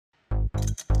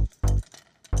Just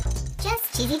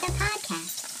Cheesy the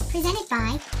Podcast, presented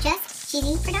by Just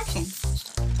Cheesy Productions.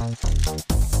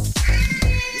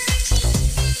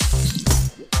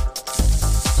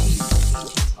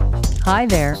 Hi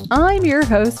there, I'm your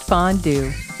host,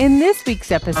 Fondue. In this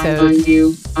week's I'm episode,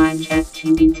 Fondue. I'm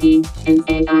ChatGPT, an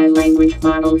AI language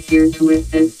model here to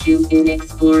assist you in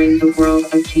exploring the world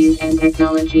of cheese and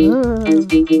technology. And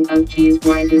speaking of cheese,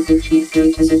 why did the cheese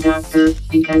go to the doctor?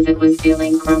 Because it was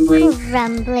feeling crumbly.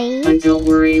 Crumbly. But don't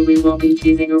worry, we won't be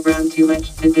cheesing around too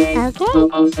much today. Okay.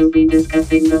 We'll also be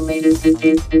discussing the latest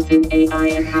advancements in AI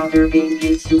and how they're being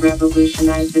used to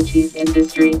revolutionize the cheese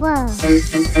industry. Whoa. So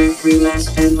sit back,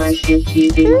 relax, and let's get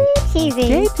cheesy. Cheesy.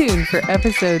 stay tuned for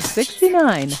episode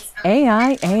 69,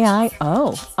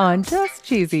 AIAIO, on Just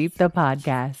Cheesy, the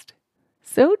podcast.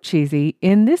 So cheesy,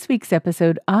 in this week's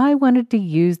episode, I wanted to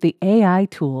use the AI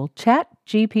tool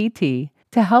ChatGPT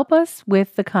to help us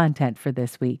with the content for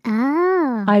this week.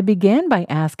 Oh, I began by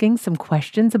asking some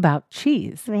questions about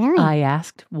cheese. really? I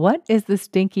asked, what is the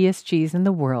stinkiest cheese in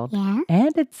the world? Yeah?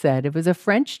 And it said it was a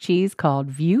French cheese called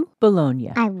Vieux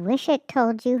Bologna. I wish it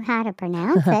told you how to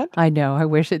pronounce it. I know, I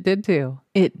wish it did too.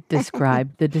 It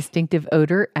described the distinctive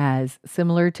odor as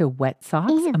similar to wet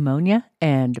socks, Ew. ammonia,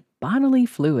 and bodily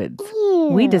fluids. Ew.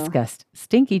 We discussed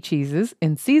stinky cheeses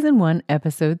in Season 1,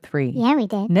 Episode 3. Yeah, we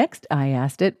did. Next, I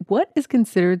asked it, what is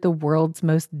considered the world's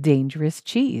most dangerous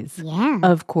cheese? Yeah.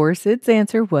 Of course, its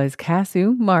answer was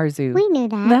Casu Marzu. We knew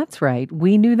that. That's right,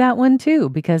 we knew that one too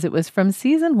because it was from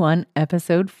Season 1,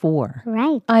 Episode 4.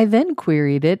 Right. I then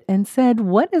queried it and said,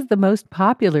 what is the most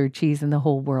popular cheese in the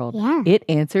whole world? Yeah. It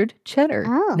answered cheddar.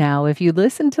 Oh. Now, if you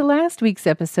listened to last week's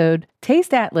episode,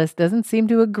 Taste Atlas doesn't seem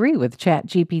to agree with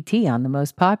ChatGPT on the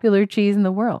most popular cheese in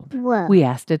the world. Whoa. We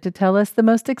asked it to tell us the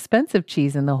most expensive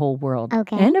cheese in the whole world.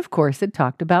 Okay. And of course, it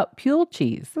talked about Pule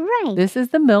cheese. Right. This is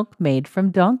the milk made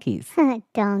from donkeys.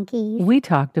 Donkeys. We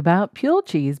talked about Pule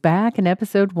cheese back in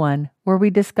episode 1, where we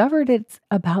discovered it's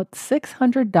about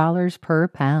 $600 per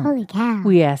pound. Holy cow.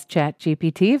 We asked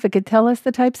ChatGPT if it could tell us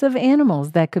the types of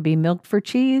animals that could be milked for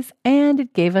cheese, and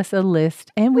it gave us a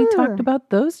list, and we talked about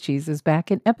those cheeses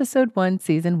back in episode 1,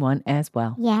 season 1 as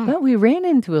well. Yeah. But we ran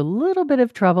into a little bit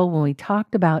of trouble when we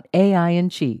talked about AI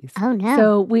and cheese. Oh, no.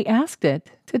 So we asked it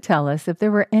to tell us if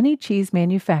there were any cheese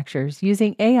manufacturers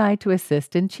using AI to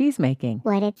assist in cheese making.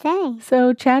 What'd it say?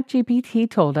 So ChatGPT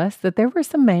told us that there were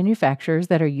some manufacturers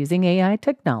that are using AI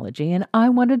technology, and I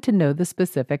wanted to know the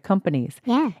specific companies.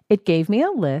 Yeah. It gave me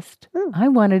a list. Ooh. I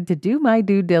wanted to do my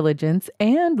due diligence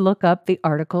and look up the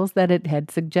articles that it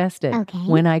had suggested. Okay.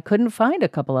 When I couldn't find a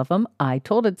couple of them, I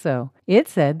told it so. It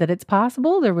said that it's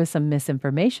possible there was some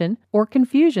misinformation or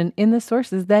confusion in the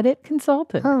sources that it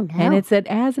consulted. Oh, no. And it said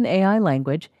as an AI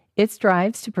language, it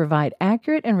strives to provide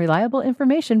accurate and reliable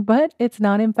information, but it's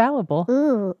not infallible.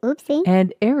 Ooh, oopsie.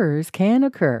 And errors can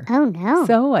occur. Oh, no.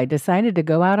 So I decided to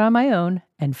go out on my own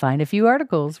and find a few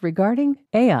articles regarding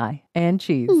AI and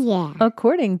cheese. Yeah.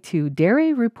 According to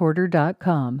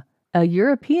dairyreporter.com, a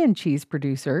European cheese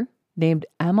producer named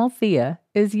Amalthea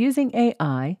is using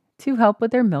AI to help with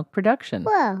their milk production.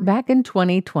 Whoa. Back in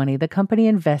 2020, the company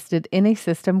invested in a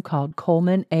system called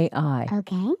Coleman AI.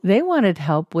 Okay. They wanted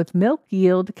help with milk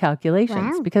yield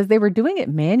calculations Wow. because they were doing it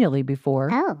manually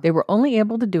before. Oh. They were only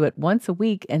able to do it once a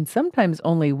week and sometimes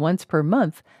only once per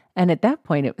month. And at that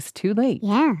point, it was too late.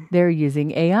 Yeah. They're using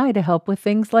AI to help with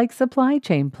things like supply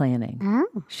chain planning,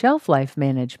 Oh. shelf life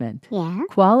management, Yeah.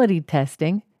 quality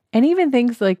testing, and even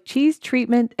things like cheese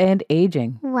treatment and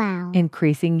aging. Wow.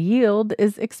 Increasing yield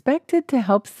is expected to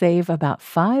help save about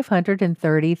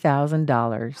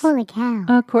 $530,000. Holy cow.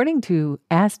 According to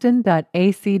aston.ac.uk,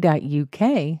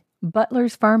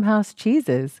 Butler's Farmhouse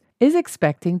Cheeses is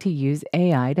expecting to use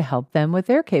AI to help them with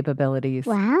their capabilities.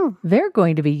 Wow. They're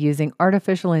going to be using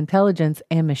artificial intelligence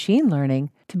and machine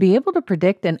learning to be able to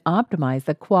predict and optimize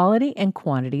the quality and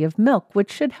quantity of milk,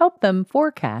 which should help them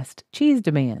forecast cheese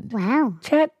demand. Wow.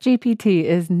 ChatGPT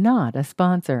is not a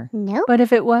sponsor, Nope. but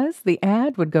if it was, the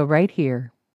ad would go right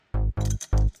here.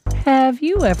 Have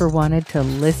you ever wanted to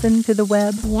listen to the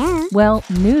web? Yeah. Well,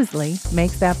 Newsly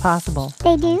makes that possible.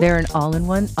 They do. They're an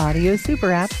all-in-one audio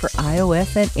super app for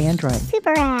iOS and Android.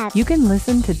 Super app. You can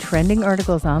listen to trending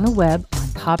articles on the web on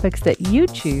topics that you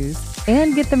choose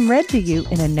and get them read to you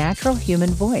in a natural human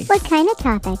voice. What kind of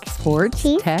topics? Sports,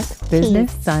 Cheese? tech,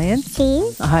 business, science.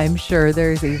 Cheese? I'm sure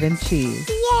there's even cheese.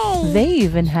 Yay. They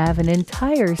even have an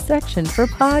entire section for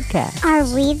podcasts. Are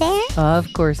we there?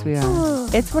 Of course we are. Ooh.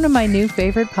 It's one of my new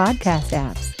favorite podcast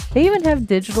apps. They even have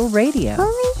digital radio.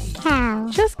 Holy cow.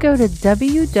 Just go to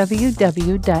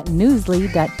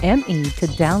www.newsly.me to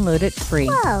download it free.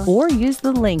 Whoa. Or use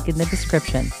the link in the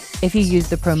description. If you use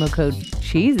the promo code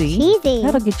CHEESY, Cheesy.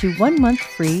 that'll get you 1 month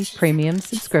free premium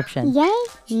subscription. Yay,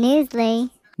 Newsly.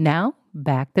 Now,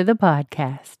 back to the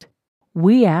podcast.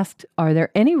 We asked, are there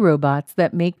any robots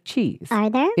that make cheese? Are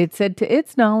there? It said to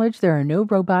its knowledge, there are no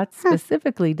robots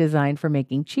specifically designed for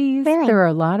making cheese. Really? There are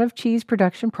a lot of cheese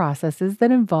production processes that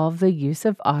involve the use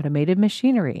of automated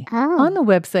machinery. Oh. On the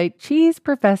website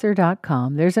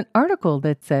cheeseprofessor.com, there's an article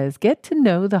that says, get to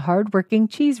know the hardworking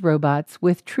cheese robots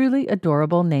with truly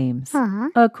adorable names. Aw.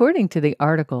 According to the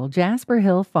article, Jasper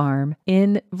Hill Farm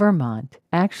in Vermont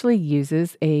actually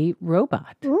uses a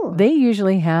robot. Ooh. They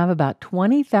usually have about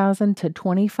 20,000 to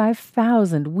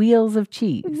 25,000 wheels of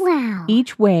cheese, Wow.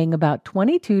 each weighing about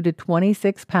 22 to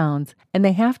 26 pounds, and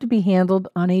they have to be handled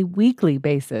on a weekly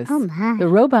basis. Oh, my. The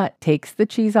robot takes the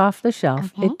cheese off the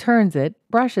shelf, Okay. it turns it,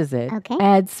 brushes it, Okay.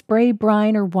 adds spray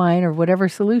brine or wine or whatever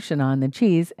solution on the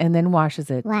cheese, and then washes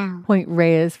it. Wow. Point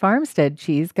Reyes Farmstead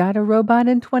Cheese got a robot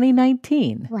in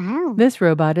 2019. Wow. This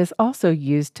robot is also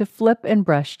used to flip and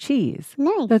brush cheese.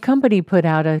 Nice. The company put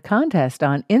out a contest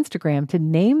on Instagram to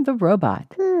name the robot,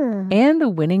 Ooh. and the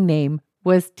winning name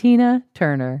was Tina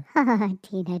Turner.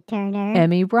 Tina Turner.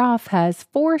 Emmy Roth has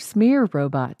 4 smear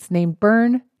robots named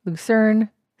Bern, Lucerne,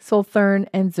 Sulthurn,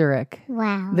 and Zurich.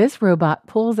 Wow. This robot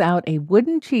pulls out a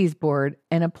wooden cheese board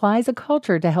and applies a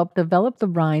culture to help develop the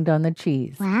rind on the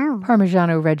cheese. Wow.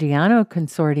 Parmigiano Reggiano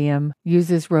Consortium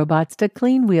uses robots to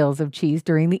clean wheels of cheese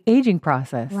during the aging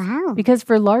process. Wow. Because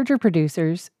for larger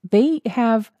producers, they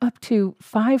have up to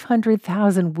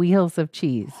 500,000 wheels of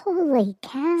cheese. Holy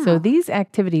cow. So these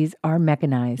activities are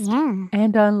mechanized. Yeah.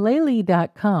 And on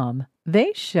Lely.com,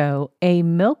 they show a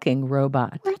milking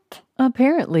robot. What?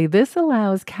 Apparently, this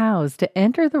allows cows to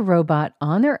enter the robot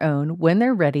on their own when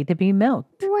they're ready to be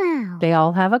milked. Wow. They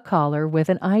all have a collar with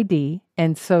an ID,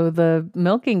 and so the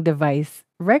milking device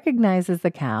recognizes the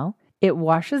cow, it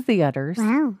washes the udders,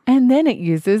 Wow. and then it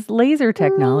uses laser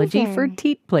technology for Laser.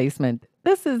 teat placement.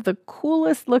 This is the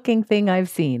coolest looking thing I've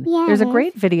seen. Yeah, There's a it is.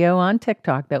 great video on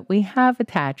TikTok that we have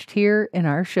attached here in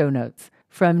our show notes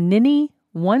from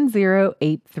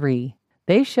Ninny1083.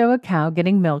 They show a cow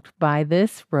getting milked by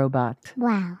this robot.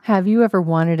 Wow. Have you ever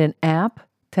wanted an app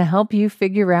to help you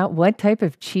figure out what type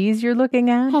of cheese you're looking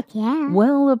at? Heck yeah.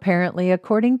 Well, apparently,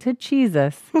 according to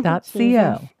Cheesus.co,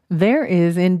 Jesus. there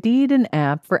is indeed an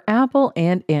app for Apple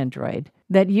and Android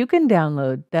that you can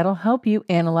download that'll help you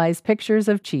analyze pictures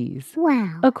of cheese.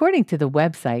 Wow. According to the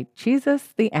website, Cheesus,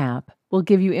 the app, will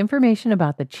give you information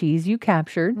about the cheese you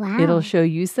captured. Wow. It'll show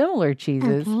you similar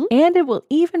cheeses, Okay. and it will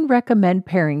even recommend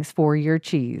pairings for your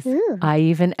cheese. Ooh. I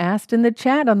even asked in the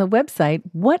chat on the website,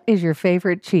 what is your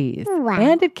favorite cheese? Wow.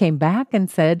 And it came back and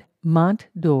said, Mont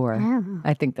d'Or. Oh.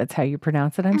 I think that's how you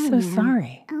pronounce it. I'm so no.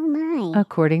 sorry. Oh, my.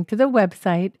 According to the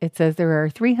website, it says there are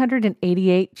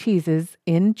 388 cheeses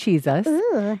in Cheesus,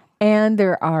 Ooh. and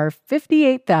there are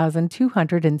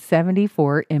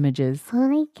 58,274 images.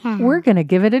 Holy cow. We're going to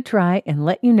give it a try and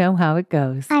let you know how it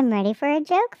goes. I'm ready for a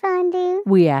joke fondue.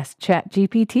 We asked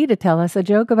ChatGPT to tell us a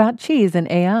joke about cheese and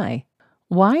AI.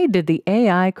 Why did the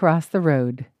AI cross the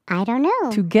road? I don't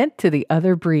know. To get to the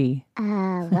other brie.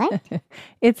 What?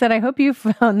 It said, I hope you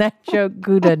found that joke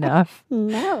good enough.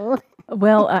 No.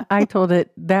 Well, I told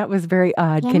it that was very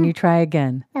odd. Can Yeah. you try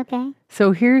again? Okay.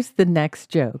 So here's the next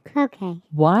joke. Okay.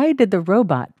 Why did the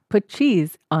robot put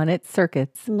cheese on its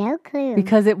circuits? No clue.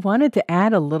 Because it wanted to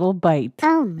add a little bite.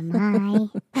 Oh, my.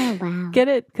 Oh, wow. Get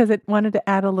it? Because it wanted to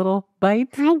add a little bite?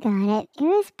 I got it. It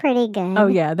was pretty good. Oh,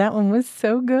 yeah, that one was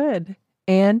so good.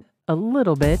 And a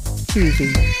little bit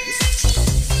cheesy.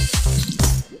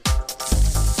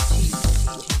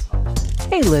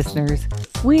 Hey, listeners,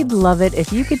 we'd love it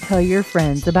if you could tell your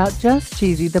friends about Just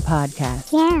Cheesy the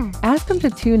podcast. Yeah. Ask them to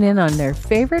tune in on their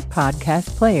favorite podcast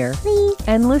player Please.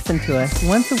 and listen to us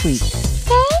once a week.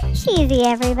 Stay cheesy,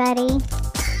 everybody.